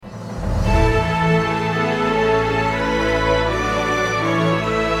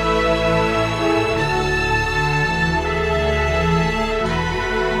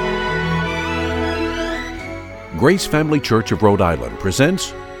Grace Family Church of Rhode Island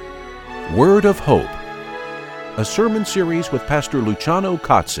presents Word of Hope, a sermon series with Pastor Luciano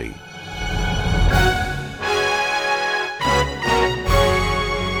Cozzi.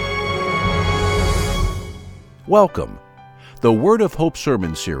 Welcome. The Word of Hope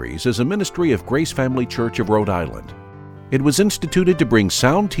sermon series is a ministry of Grace Family Church of Rhode Island. It was instituted to bring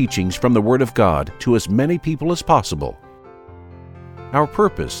sound teachings from the Word of God to as many people as possible. Our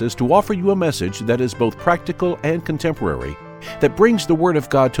purpose is to offer you a message that is both practical and contemporary, that brings the Word of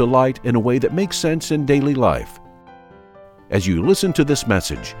God to light in a way that makes sense in daily life. As you listen to this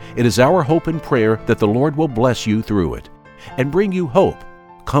message, it is our hope and prayer that the Lord will bless you through it and bring you hope,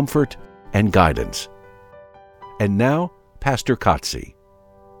 comfort, and guidance. And now, Pastor Cozzi.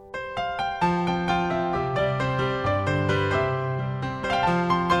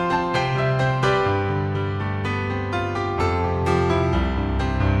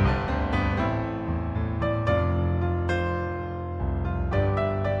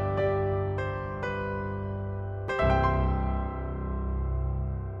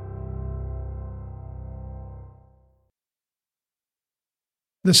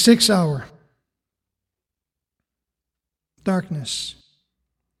 The 6th hour, darkness.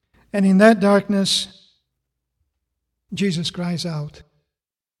 And in that darkness, Jesus cries out.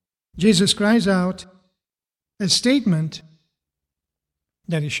 Jesus cries out a statement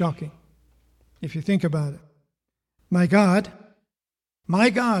that is shocking, if you think about it. My God,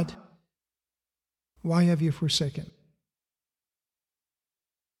 why have you forsaken?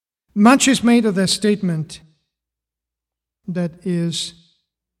 Much is made of that statement that is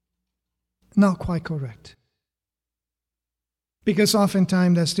not quite correct. Because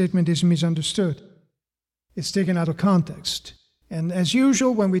oftentimes that statement is misunderstood. It's taken out of context. And as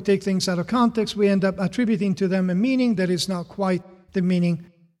usual, when we take things out of context, we end up attributing to them a meaning that is not quite the meaning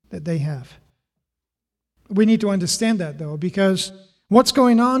that they have. We need to understand that, though, because what's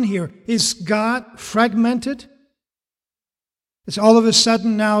going on here? Is God fragmented? It's all of a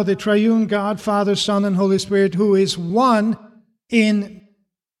sudden now the triune God, Father, Son, and Holy Spirit, who is one in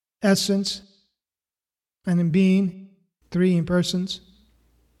essence and in being, three in persons,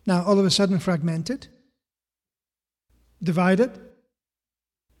 now all of a sudden fragmented, divided,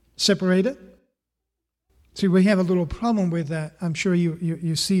 separated. See, we have a little problem with that. I'm sure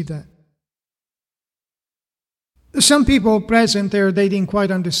you see that. Some people present there, they didn't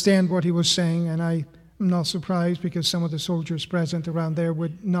quite understand what he was saying, and I'm not surprised because some of the soldiers present around there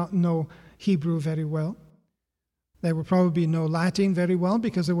would not know Hebrew very well. There would probably know Latin very well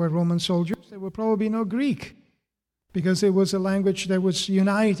because they were Roman soldiers. There would probably know Greek because it was a language that was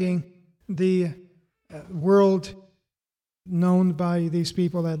uniting the world known by these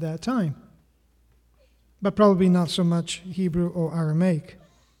people at that time. But probably not so much Hebrew or Aramaic.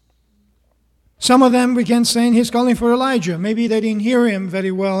 Some of them began saying he's calling for Elijah. Maybe they didn't hear him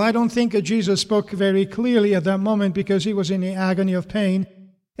very well. I don't think that Jesus spoke very clearly at that moment because he was in the agony of pain.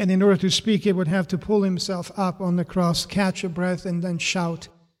 And in order to speak, he would have to pull himself up on the cross, catch a breath, and then shout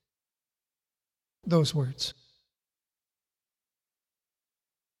those words.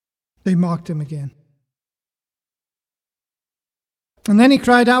 They mocked him again. And then he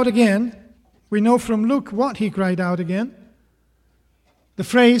cried out again. We know from Luke what he cried out again. The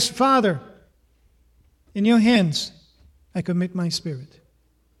phrase, Father, in your hands I commit my spirit.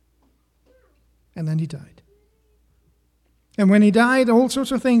 And then he died. And when he died, all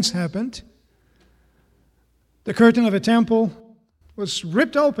sorts of things happened. The curtain of a temple was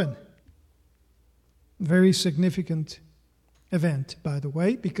ripped open. Very significant event, by the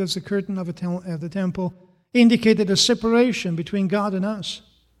way, because the curtain of the temple indicated a separation between God and us.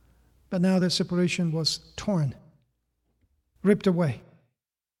 But now that separation was torn, ripped away.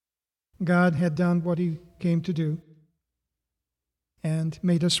 God had done what he came to do and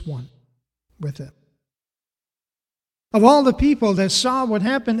made us one with it. Of all the people that saw what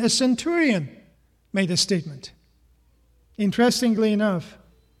happened, a centurion made a statement. Interestingly enough,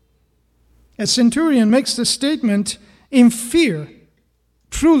 a centurion makes the statement in fear.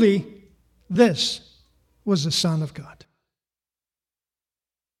 Truly, this was the Son of God.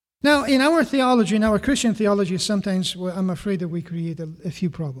 Now, in our theology, in our Christian theology, sometimes I'm afraid that we create a few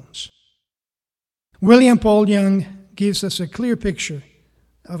problems. William Paul Young gives us a clear picture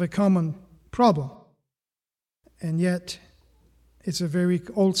of a common problem. And yet, it's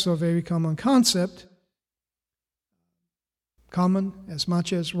also a very common concept, common as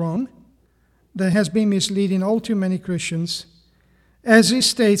much as wrong, that has been misleading all too many Christians. As he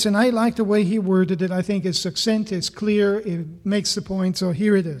states, and I like the way he worded it, I think it's succinct, it's clear, it makes the point, so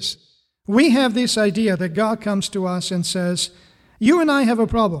here it is. We have this idea that God comes to us and says, you and I have a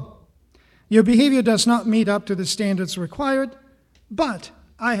problem. Your behavior does not meet up to the standards required, but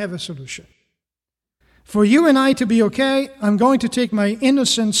I have a solution. For you and I to be okay, I'm going to take my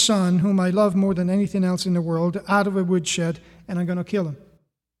innocent son, whom I love more than anything else in the world, out of a woodshed, and I'm going to kill him.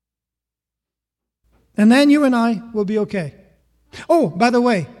 And then you and I will be okay. Oh, by the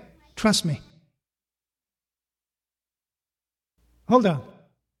way, trust me. Hold on.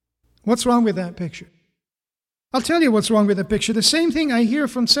 What's wrong with that picture? I'll tell you what's wrong with the picture. The same thing I hear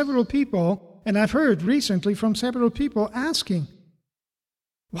from several people, and I've heard recently from several people asking,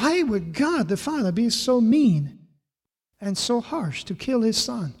 why would God the Father be so mean and so harsh to kill his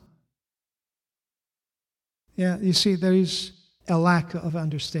son? Yeah, you see, there is a lack of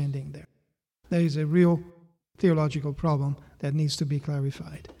understanding there. There is a real theological problem that needs to be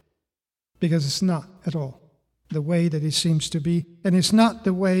clarified. Because it's not at all the way that it seems to be, and it's not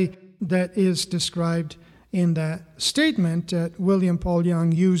the way that is described in that statement that William Paul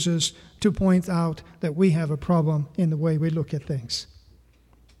Young uses to point out that we have a problem in the way we look at things.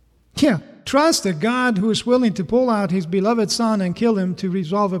 Yeah, trust a God who is willing to pull out his beloved son and kill him to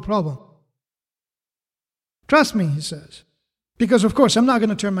resolve a problem. Trust me, he says. Because, of course, I'm not going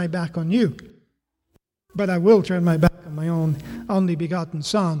to turn my back on you. But I will turn my back on my own only begotten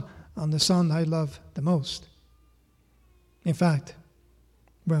son, on the son I love the most. In fact,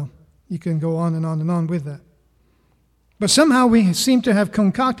 well, you can go on and on and on with that. But somehow we seem to have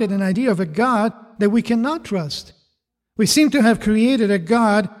concocted an idea of a God that we cannot trust. We seem to have created a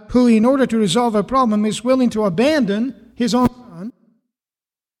God who, in order to resolve a problem, is willing to abandon his own son,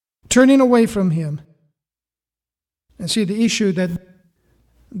 turning away from him. And see, the issue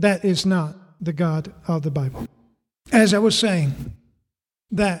that is not the God of the Bible. As I was saying,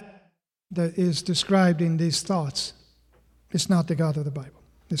 that is described in these thoughts. It's not the God of the Bible.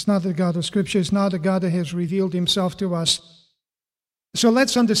 It's not the God of Scripture. It's not the God that has revealed himself to us. So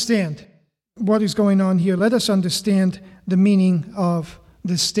let's understand what is going on here. Let us understand the meaning of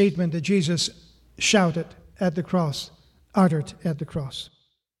this statement that Jesus shouted at the cross, uttered at the cross.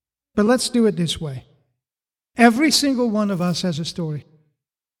 But let's do it this way. Every single one of us has a story.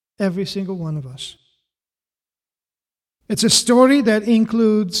 Every single one of us. It's a story that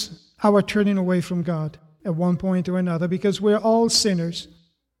includes our turning away from God at one point or another, because we're all sinners,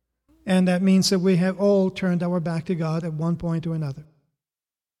 and that means that we have all turned our back to God at one point or another.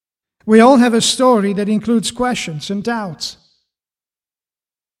 We all have a story that includes questions and doubts.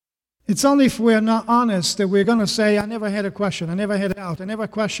 It's only if we're not honest that we're going to say, I never had a question, I never had a doubt, I never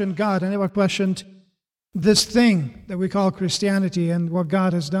questioned God, I never questioned this thing that we call Christianity and what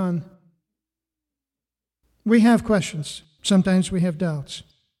God has done. We have questions. Sometimes we have doubts.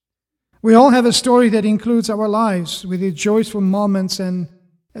 We all have a story that includes our lives with its joyful moments and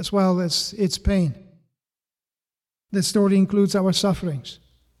as well as its pain. The story includes our sufferings,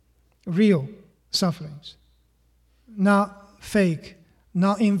 real sufferings, not fake,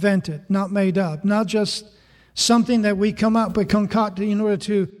 not invented, not made up, not just something that we come up with concocted in order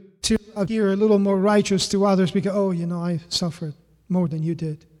to appear a little more righteous to others because, I suffered more than you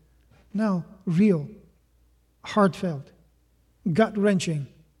did. No, real, heartfelt, gut-wrenching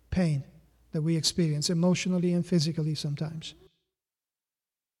pain that we experience emotionally and physically sometimes.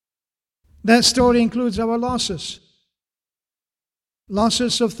 That story includes our losses.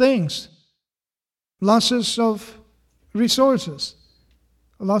 Losses of things. Losses of resources.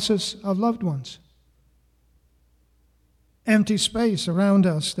 Losses of loved ones. Empty space around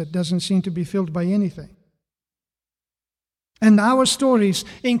us that doesn't seem to be filled by anything. And our stories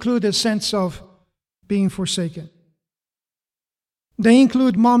include a sense of being forsaken. They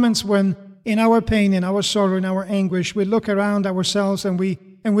include moments when, in our pain, in our sorrow, in our anguish, we look around ourselves and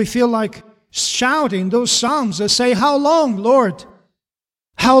we feel like shouting those psalms that say, how long, Lord?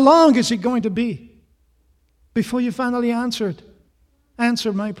 How long is it going to be before you finally answer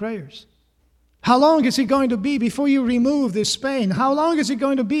my prayers? How long is it going to be before you remove this pain? How long is it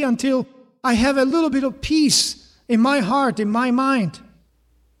going to be until I have a little bit of peace in my heart, in my mind?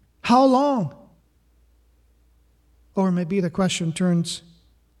 How long? Or maybe the question turns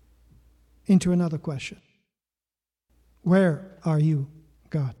into another question. Where are you,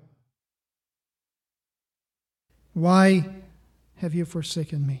 God? Why have you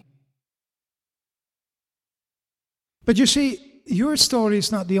forsaken me? But you see, your story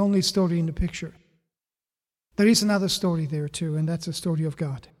is not the only story in the picture. There is another story there too, and that's the story of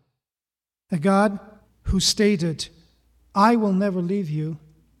God. A God who stated, I will never leave you,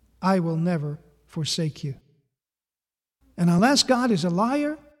 I will never forsake you. And unless God is a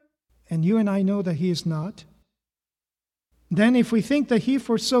liar, and you and I know that He is not, then if we think that He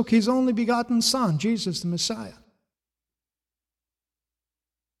forsook His only begotten Son, Jesus the Messiah,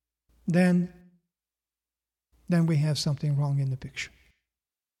 then we have something wrong in the picture.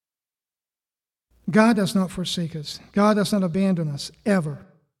 God does not forsake us. God does not abandon us, ever.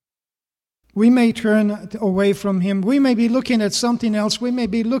 We may turn away from Him. We may be looking at something else. We may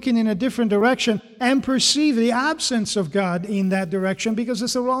be looking in a different direction and perceive the absence of God in that direction because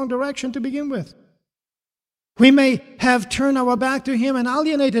it's the wrong direction to begin with. We may have turned our back to Him and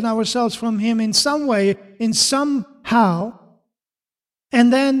alienated ourselves from Him in some way, in somehow,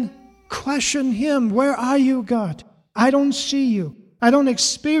 and then question Him, where are you, God? I don't see you. I don't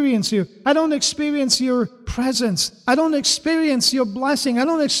experience you. I don't experience your presence. I don't experience your blessing. I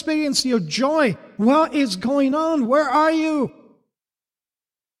don't experience your joy. What is going on? Where are you?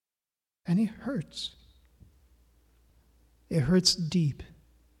 And it hurts. It hurts deep.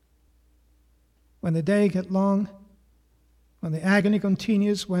 When the day gets long, when the agony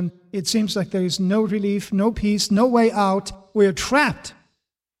continues, when it seems like there is no relief, no peace, no way out, we are trapped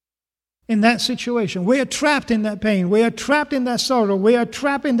in that situation. We are trapped in that pain. We are trapped in that sorrow. We are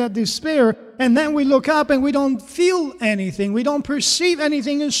trapped in that despair. And then we look up and we don't feel anything. We don't perceive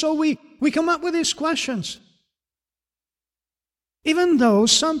anything. And so we come up with these questions. Even though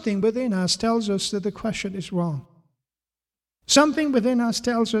something within us tells us that the question is wrong. Something within us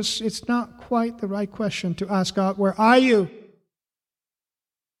tells us it's not quite the right question to ask God, where are you?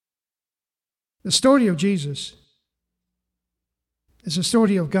 The story of Jesus is a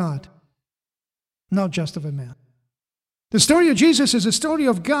story of God, not just of a man. The story of Jesus is a story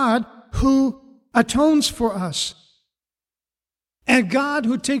of God who atones for us. A God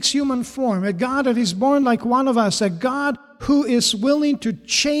who takes human form. A God that is born like one of us. A God who is willing to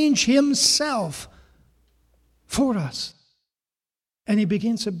change Himself for us. And He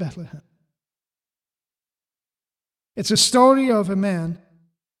begins at Bethlehem. It's a story of a man,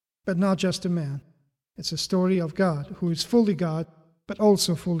 but not just a man. It's a story of God who is fully God, but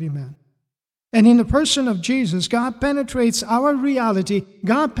also fully man. And in the person of Jesus, God penetrates our reality,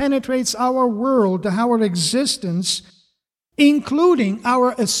 God penetrates our world, our existence, including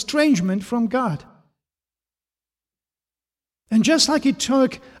our estrangement from God. And just like He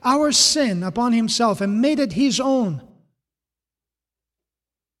took our sin upon Himself and made it His own,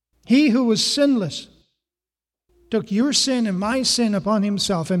 He who was sinless took your sin and my sin upon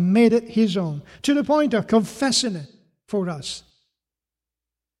Himself and made it His own, to the point of confessing it for us.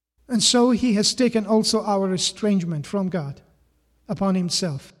 And so He has taken also our estrangement from God upon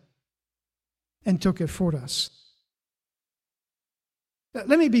Himself and took it for us.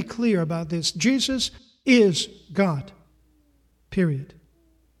 Let me be clear about this. Jesus is God. Period.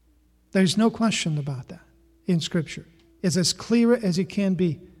 There's no question about that in Scripture. It's as clear as it can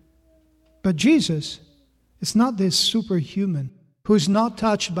be. But Jesus is not this superhuman who is not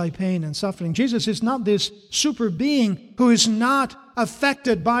touched by pain and suffering. Jesus is not this super being who is not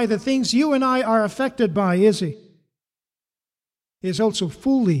affected by the things you and I are affected by, is He? He is also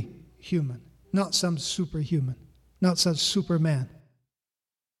fully human, not some superhuman, not some superman.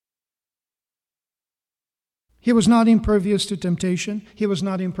 He was not impervious to temptation. He was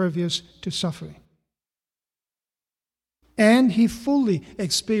not impervious to suffering. And He fully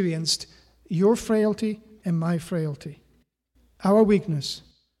experienced your frailty and my frailty. Our weakness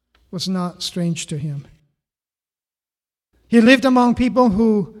was not strange to Him. He lived among people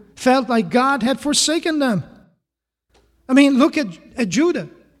who felt like God had forsaken them. I mean, look at Judah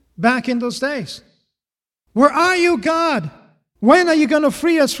back in those days. Where are you, God? When are you going to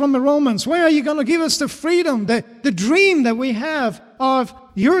free us from the Romans? When are you going to give us the freedom, the dream that we have of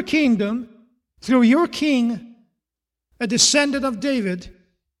your kingdom through your king, a descendant of David,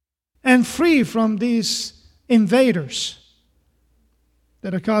 and free from these invaders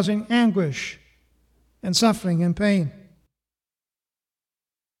that are causing anguish and suffering and pain?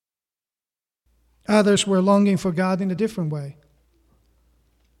 Others were longing for God in a different way.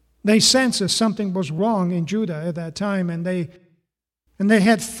 They sensed that something was wrong in Judah at that time, and they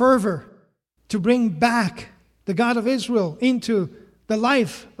had fervor to bring back the God of Israel into the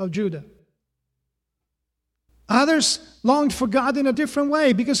life of Judah. Others longed for God in a different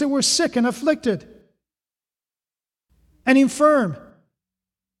way because they were sick and afflicted and infirm.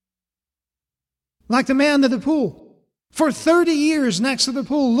 Like the man at the pool, for 30 years next to the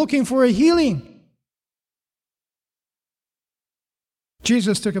pool looking for a healing.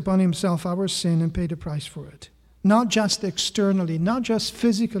 Jesus took upon Himself our sin and paid a price for it. Not just externally, not just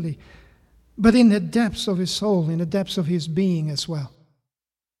physically, but in the depths of His soul, in the depths of His being as well.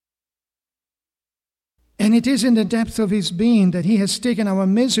 And it is in the depths of His being that He has taken our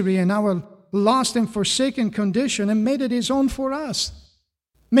misery and our lost and forsaken condition and made it His own for us,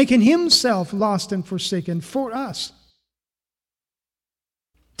 making Himself lost and forsaken for us.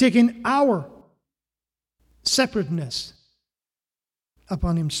 taking our separateness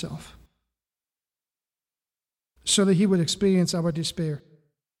upon himself so that he would experience our despair.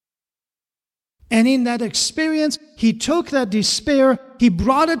 And in that experience, he took that despair, he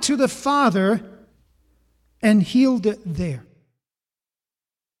brought it to the Father, and healed it there.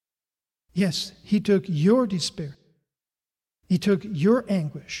 Yes, he took your despair. He took your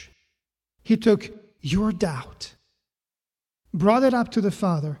anguish. He took your doubt, brought it up to the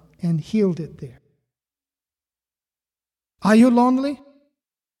Father, and healed it there. Are you lonely?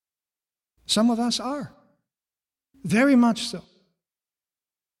 Some of us are. Very much so.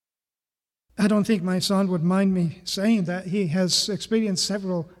 I don't think my son would mind me saying that. He has experienced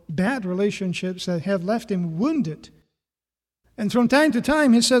several bad relationships that have left him wounded. And from time to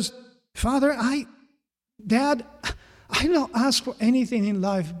time he says, Father, Dad, I don't ask for anything in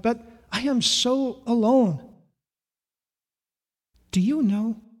life, but I am so alone. Do you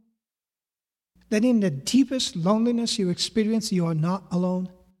know that in the deepest loneliness you experience, you are not alone?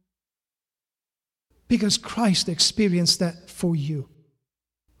 Because Christ experienced that for you,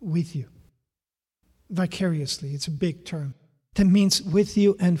 with you. Vicariously, it's a big term. That means with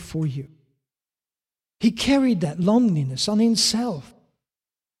you and for you. He carried that loneliness on himself.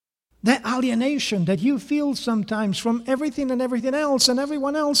 That alienation that you feel sometimes from everything and everything else and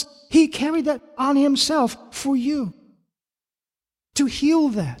everyone else, he carried that on himself for you. To heal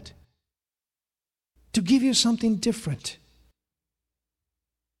that. To give you something different.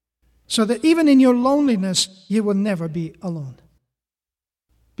 So that even in your loneliness, you will never be alone.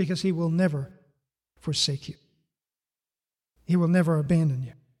 Because he will never forsake you. He will never abandon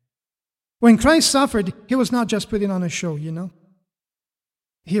you. When Christ suffered, he was not just putting on a show, you know.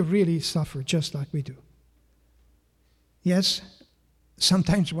 He really suffered just like we do. Yes,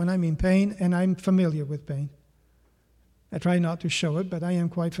 sometimes when I'm in pain, and I'm familiar with pain, I try not to show it, but I am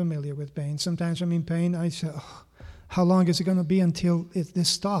quite familiar with pain. Sometimes I'm in pain, I say, how long is it going to be until this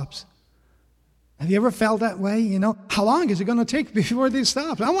stops? Have you ever felt that way? You know, how long is it going to take before this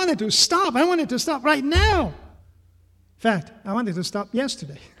stops? I want it to stop. I want it to stop right now. In fact, I wanted to stop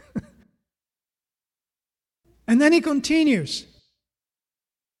yesterday. And then he continues.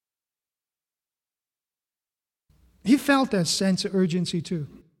 He felt that sense of urgency too.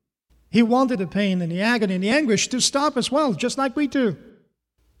 He wanted the pain and the agony and the anguish to stop as well, just like we do.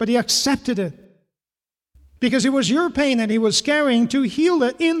 But he accepted it. Because it was your pain that he was carrying to heal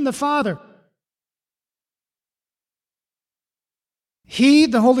it in the Father. He,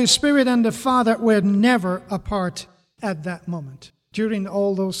 the Holy Spirit, and the Father were never apart at that moment. During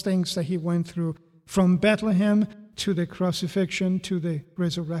all those things that he went through, from Bethlehem to the crucifixion to the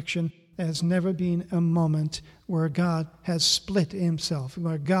resurrection, there has never been a moment where God has split himself,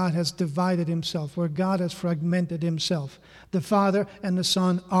 where God has divided himself, where God has fragmented himself. The Father and the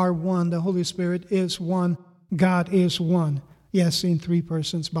Son are one. The Holy Spirit is one. God is one. Yes, in three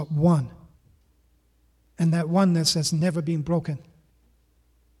persons, but one. And that oneness has never been broken.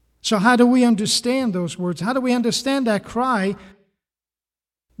 So how do we understand those words? How do we understand that cry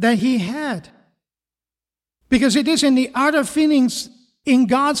that he had? Because it is in the outer feelings, in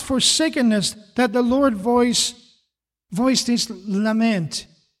God's forsakenness, that the Lord voiced his lament.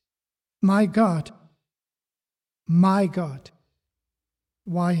 My God,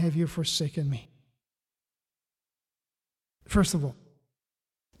 why have you forsaken me? First of all,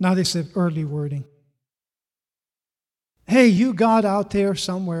 now this is early wording. Hey, you God out there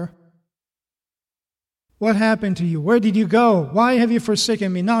somewhere. What happened to you? Where did you go? Why have you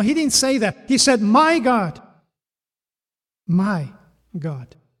forsaken me? No, he didn't say that. He said, my God. My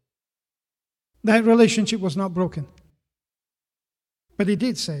God. That relationship was not broken. But he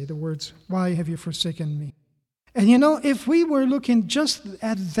did say the words, why have you forsaken me? And you know, if we were looking just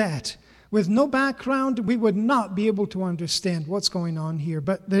at that, with no background, we would not be able to understand what's going on here.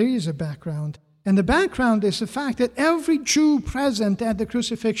 But there is a background. And the background is the fact that every Jew present at the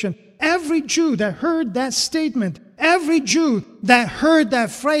crucifixion, every Jew that heard that statement, every Jew that heard that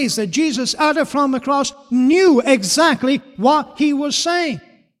phrase that Jesus uttered from the cross knew exactly what he was saying.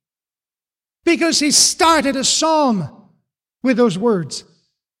 Because he started a psalm with those words.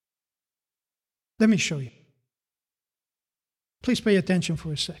 Let me show you. Please pay attention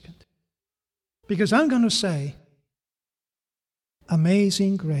for a second. Because I'm going to say,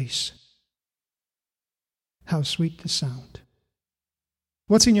 amazing grace. How sweet the sound.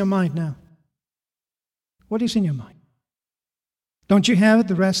 What's in your mind now? What is in your mind? Don't you have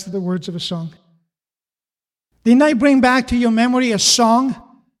the rest of the words of a song? Didn't I bring back to your memory a song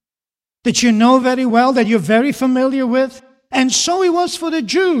that you know very well, that you're very familiar with? And so it was for the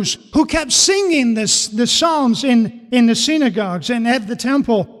Jews who kept singing the psalms in the synagogues and at the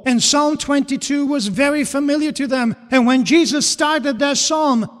temple. And Psalm 22 was very familiar to them. And when Jesus started that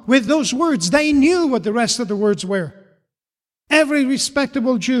psalm with those words, they knew what the rest of the words were. Every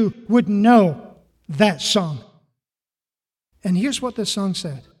respectable Jew would know that song. And here's what the song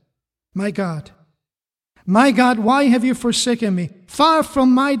said. My God, why have you forsaken me? Far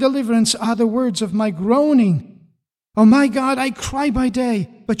from my deliverance are the words of my groaning. Oh my God, I cry by day,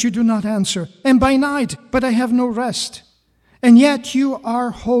 but you do not answer, and by night, but I have no rest. And yet you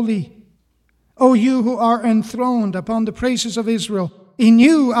are holy. O you who are enthroned upon the praises of Israel, in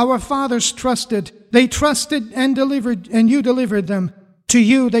you our fathers trusted. They trusted and delivered, and you delivered them. To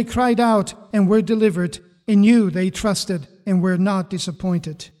you they cried out and were delivered. In you they trusted and were not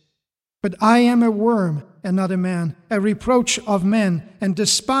disappointed. But I am a worm and not a man, a reproach of men, and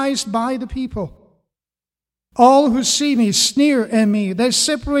despised by the people. All who see me sneer at me. They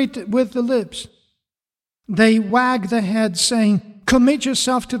separate with the lips. They wag the head, saying, commit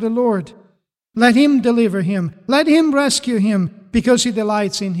yourself to the Lord. Let him deliver him. Let him rescue him, because he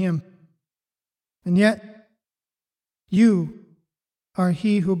delights in him. And yet, you are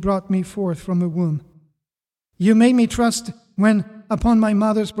he who brought me forth from a womb. You made me trust when upon my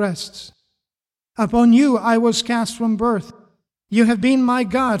mother's breasts. Upon you I was cast from birth. You have been my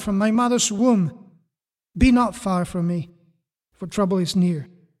God from my mother's womb. Be not far from me, for trouble is near,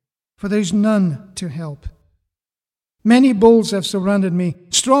 for there is none to help. Many bulls have surrounded me.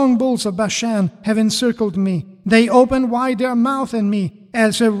 Strong bulls of Bashan have encircled me. They open wide their mouth at me.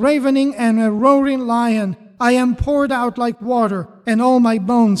 As a ravening and a roaring lion, I am poured out like water, and all my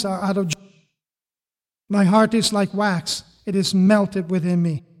bones are out of joint. My heart is like wax. It is melted within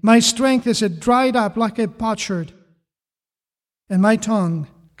me. My strength is dried up like a potsherd, and my tongue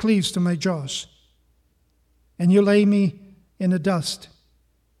cleaves to my jaws. And you lay me in the dust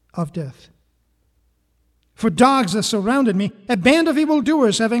of death. For dogs have surrounded me. A band of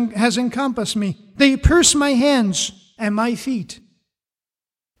evildoers has encompassed me. They pierce my hands and my feet.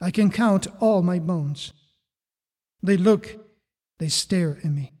 I can count all my bones. They look, they stare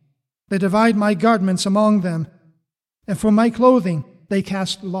at me. They divide my garments among them, and for my clothing they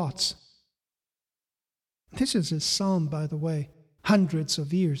cast lots. This is a psalm, by the way, hundreds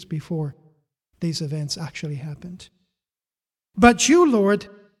of years before these events actually happened. But you, Lord,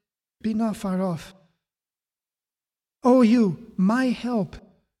 be not far off. O you, my help,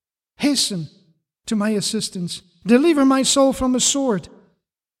 hasten to my assistance. Deliver my soul from a sword,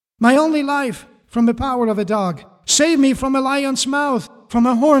 my only life from the power of a dog. Save me from a lion's mouth, from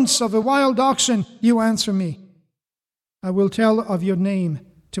the horns of a wild oxen. You answer me. I will tell of your name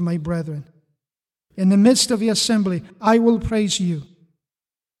to my brethren. In the midst of the assembly, I will praise you.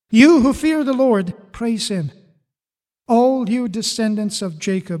 You who fear the Lord, praise him. All you descendants of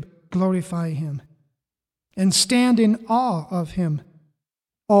Jacob, glorify him. And stand in awe of him,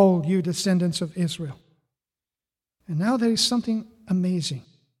 all you descendants of Israel. And now there is something amazing.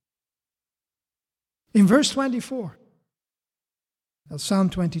 In verse 24 of Psalm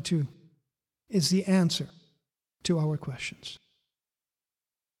 22 is the answer to our questions.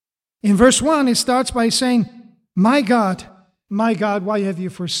 In verse 1, it starts by saying, my God, why have you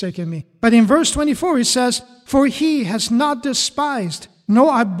forsaken me? But in verse 24, it says, for he has not despised,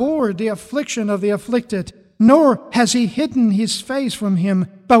 nor abhorred the affliction of the afflicted, nor has he hidden his face from him.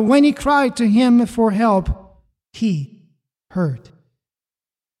 But when he cried to him for help, he heard.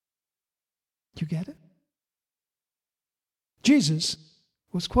 You get it? Jesus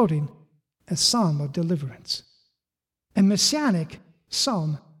was quoting a psalm of deliverance, a messianic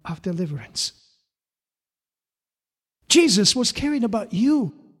psalm of deliverance. Jesus was caring about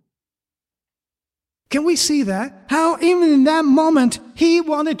you. Can we see that? How even in that moment, he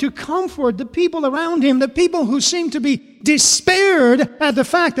wanted to comfort the people around him, the people who seemed to be despaired at the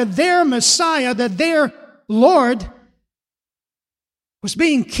fact that their Messiah, that their Lord, was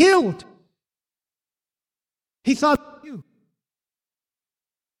being killed. He thought of you.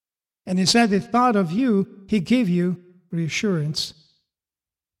 And he said, he thought of you, he gave you reassurance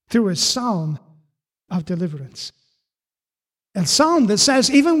through a psalm of deliverance. A psalm that says,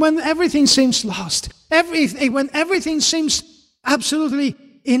 even when everything seems lost, when everything seems absolutely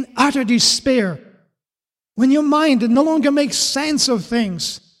in utter despair, when your mind no longer makes sense of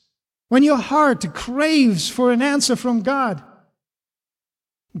things, when your heart craves for an answer from God,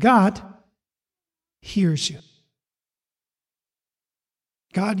 God hears you.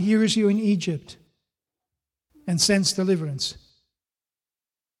 God hears you in Egypt and sends deliverance.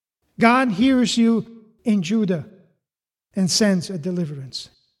 God hears you in Judah and sends a deliverance.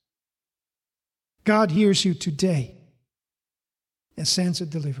 God hears you today a sense of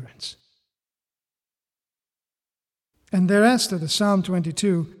deliverance. And the rest of the Psalm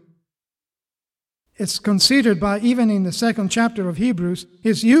 22, it's considered by, even in the second chapter of Hebrews,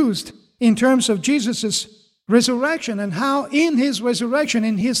 is used in terms of Jesus' resurrection and how in his resurrection,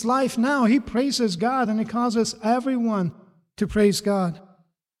 in his life now, he praises God and he causes everyone to praise God.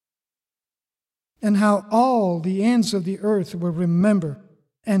 And how all the ends of the earth will remember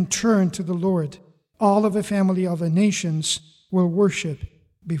and turn to the Lord. All of the family of the nations will worship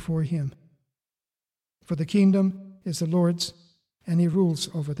before him. For the kingdom is the Lord's, and he rules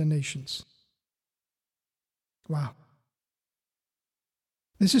over the nations. Wow.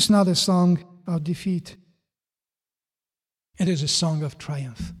 This is not a song of defeat. It is a song of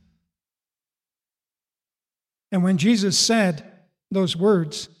triumph. And when Jesus said those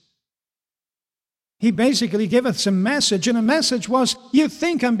words, he basically gave us a message, and the message was, you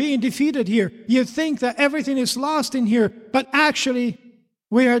think I'm being defeated here. You think that everything is lost in here, but actually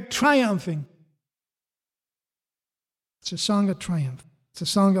we are triumphing. It's a song of triumph. It's a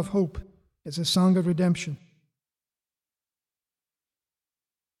song of hope. It's a song of redemption.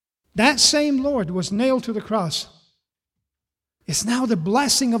 That same Lord was nailed to the cross. It's now the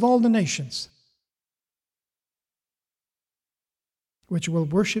blessing of all the nations, which will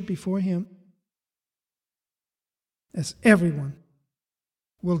worship before him, as everyone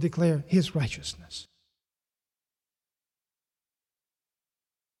will declare his righteousness.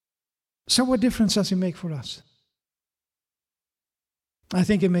 So what difference does it make for us? I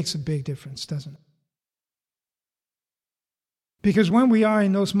think it makes a big difference, doesn't it? Because when we are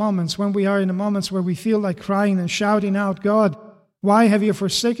in those moments, when we are in the moments where we feel like crying and shouting out, God, why have you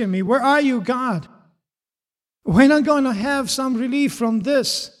forsaken me? Where are you, God? We're not going to have some relief from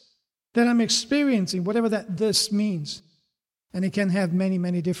this that I'm experiencing, whatever that this means. And it can have many,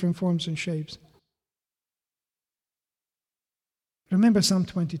 many different forms and shapes. Remember Psalm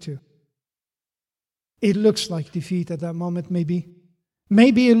 22. It looks like defeat at that moment, maybe.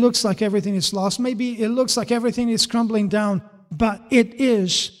 Maybe it looks like everything is lost. Maybe it looks like everything is crumbling down. But it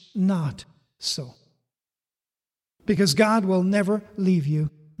is not so. Because God will never leave you.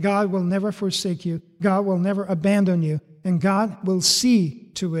 God will never forsake you. God will never abandon you. And God will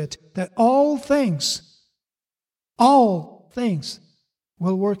see to it that all things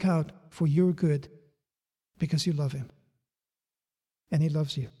will work out for your good because you love him. And he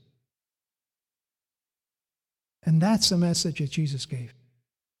loves you. And that's the message that Jesus gave.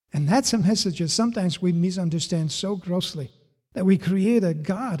 And that's a message that sometimes we misunderstand so grossly, that we create a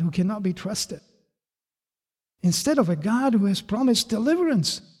God who cannot be trusted, instead of a God who has promised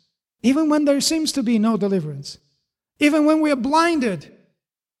deliverance, even when there seems to be no deliverance, even when we are blinded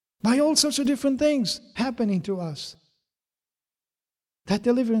by all sorts of different things happening to us. That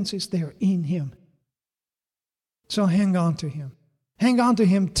deliverance is there in him. So hang on to him. Hang on to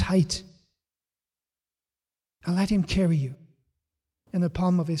him tight. And let him carry you in the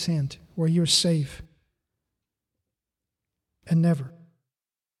palm of his hand where you're safe and never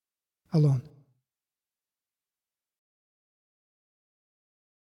alone.